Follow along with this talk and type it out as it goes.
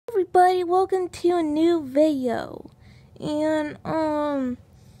everybody, welcome to a new video. And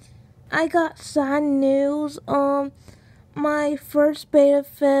I got sad news. My first beta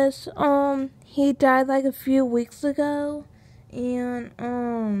fish, he died like a few weeks ago. And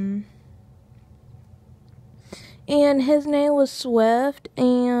his name was Swift,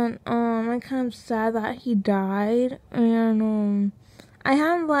 and I'm kind of sad that he died. And I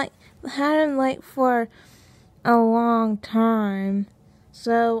had him for a long time.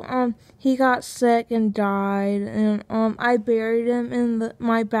 So he got sick and died, and I buried him in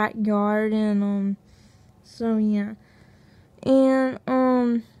my backyard, and so yeah. And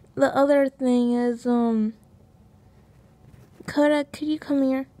the other thing is Coda, could you come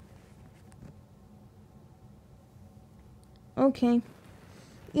here? Okay.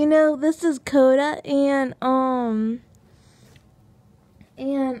 You know, this is Coda, and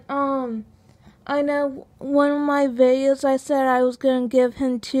I know one of my videos I said I was gonna give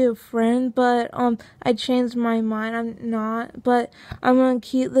him to a friend, but I changed my mind. I'm not, but I'm gonna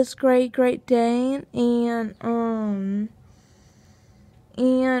keep this Great Dane, and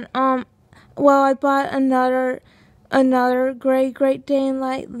well, I bought another Great Dane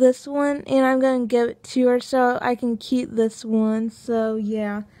like this one, and I'm gonna give it to her so I can keep this one. So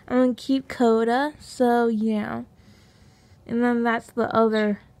yeah, I'm gonna keep Coda. So yeah, and then that's the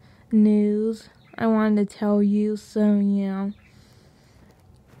other news I wanted to tell you. So yeah,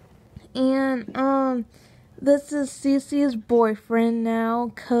 and this is Cece's boyfriend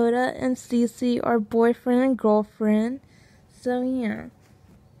now. Coda and Cece are boyfriend and girlfriend. So yeah,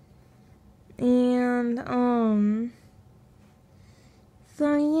 and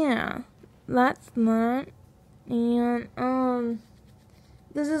so yeah, that's that. And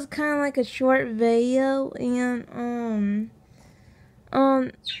this is kind of like a short video, and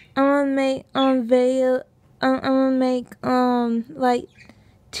I'm gonna make like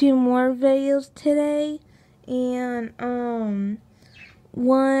 2 more videos today, and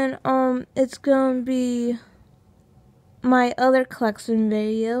one it's gonna be my other collection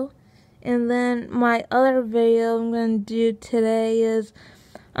video, and then my other video I'm gonna do today is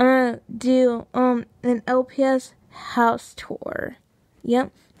I'm gonna do an LPS house tour.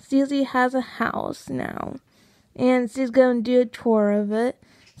 Yep, Cece has a house now, and she's gonna do a tour of it.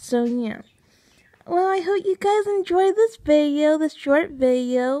 So yeah. Well, I hope you guys enjoyed this video, this short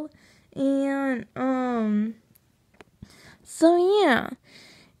video, and so yeah.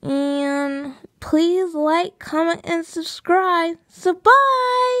 And please like, comment, and subscribe. So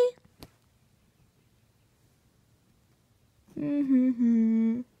bye.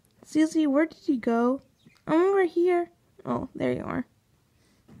 Cece, where did you go? I'm over here. Oh, there you are.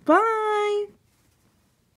 Bye.